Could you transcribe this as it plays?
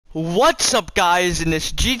What's up, guys? In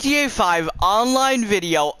this GTA 5 online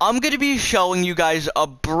video, I'm going to be showing you guys a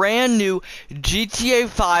brand new GTA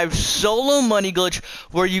 5 solo money glitch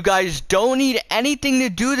where you guys don't need anything to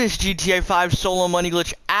do this GTA 5 solo money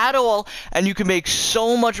glitch at all, and you can make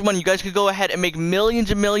so much money. You guys could go ahead and make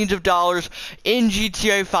millions and millions of dollars in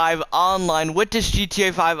GTA 5 online with this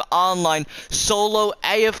GTA 5 online solo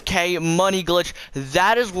AFK money glitch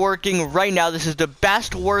that is working right now. This is the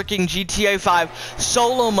best working GTA 5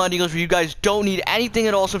 solo money glitch where you guys don't need anything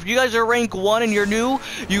at all. So if you guys are rank 1 and you're new,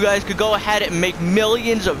 you guys could go ahead and make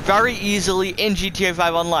millions very easily in GTA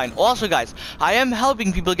 5 online. Also, guys, I am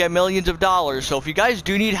helping people get millions of dollars, so if you guys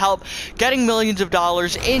do need help getting millions of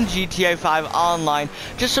dollars in GTA 5 online,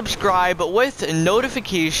 just subscribe with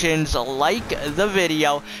notifications, like the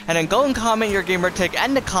video, and then go and comment your gamer tag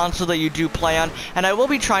and the console that you do play on, and I will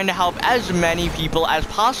be trying to help as many people as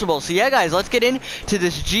possible. So yeah, guys, let's get into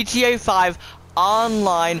this GTA 5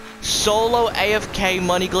 online solo AFK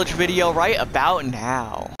money glitch video right about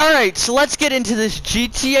now. Alright, so let's get into this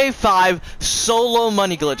GTA 5 solo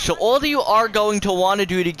money glitch. So all that you are going to want to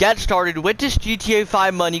do to get started with this GTA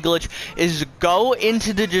 5 money glitch is go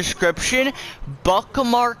into the description,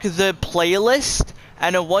 bookmark the playlist,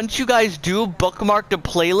 and then once you guys do bookmark the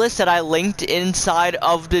playlist that I linked inside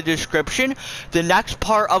of the description, the next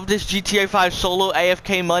part of this GTA 5 solo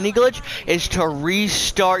AFK money glitch is to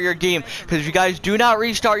restart your game. Because if you guys do not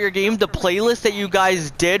restart your game, the playlist that you guys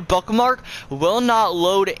did bookmark will not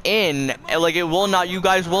load in. Like, it will not, you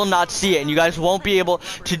guys will not see it, and you guys won't be able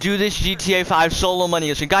to do this GTA 5 solo money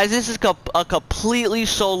glitch. So guys, this is a completely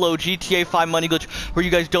solo GTA 5 money glitch where you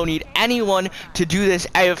guys don't need anyone to do this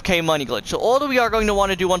AFK money glitch. So all that we are going to want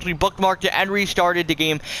to do once we bookmarked it and restarted the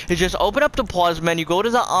game is just open up the pause menu, go to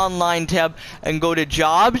the online tab, and go to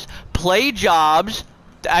jobs, play jobs.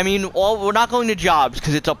 We're not going to jobs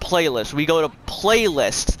because it's a playlist. We go to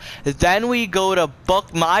playlists, then we go to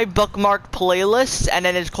my bookmark playlists, and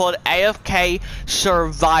then it's called AFK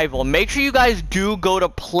Survival. Make sure you guys do go to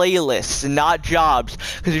playlists, not jobs,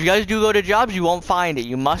 because if you guys do go to jobs, you won't find it.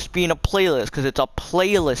 You must be in a playlist because it's a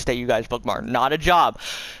playlist that you guys bookmark, not a job.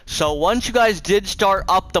 So once you guys did start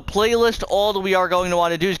up the playlist, all that we are going to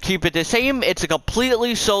want to do is keep it the same. It's a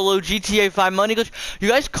completely solo GTA 5 money glitch. You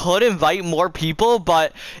guys could invite more people,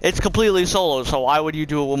 but it's completely solo, so why would you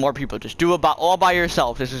do it with more people? Just do it all by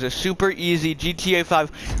yourself. This is a super easy GTA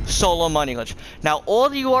 5 solo money glitch. Now,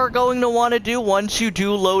 all you are going to want to do once you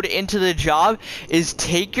do load into the job is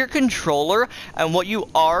take your controller, and what you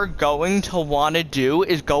are going to want to do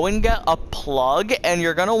is go and get a plug, and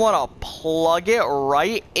you're going to want to plug it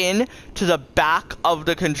right in to the back of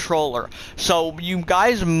the controller. So you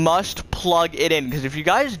guys must plug it in, because if you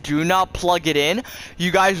guys do not plug it in,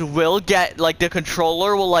 you guys will get, like, the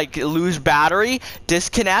controller will, like, lose battery,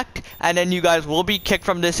 disconnect, and then you guys will be kicked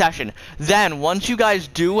from this session. Then once you guys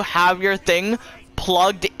do have your thing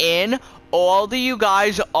plugged in, all that you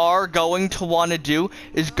guys are going to want to do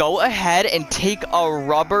is go ahead and take a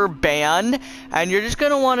rubber band, and you're just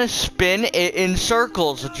going to want to spin it in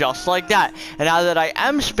circles, just like that. And now that I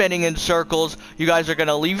am spinning in circles, you guys are going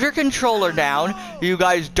to leave your controller down. You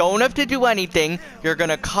guys don't have to do anything. You're going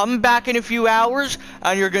to come back in a few hours,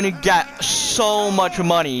 and you're going to get so much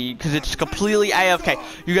money, because it's completely AFK.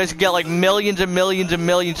 You guys can get like millions and millions and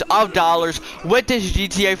millions of dollars with this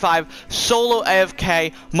GTA 5 solo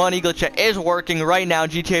AFK money glitch that is working right now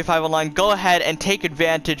in GTA 5 Online. Go ahead and take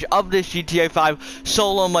advantage of this GTA 5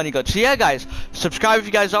 solo money glitch. So yeah, guys, subscribe if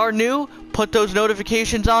you guys are new, put those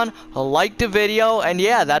notifications on, like the video, and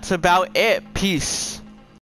yeah, that's about it. Peace.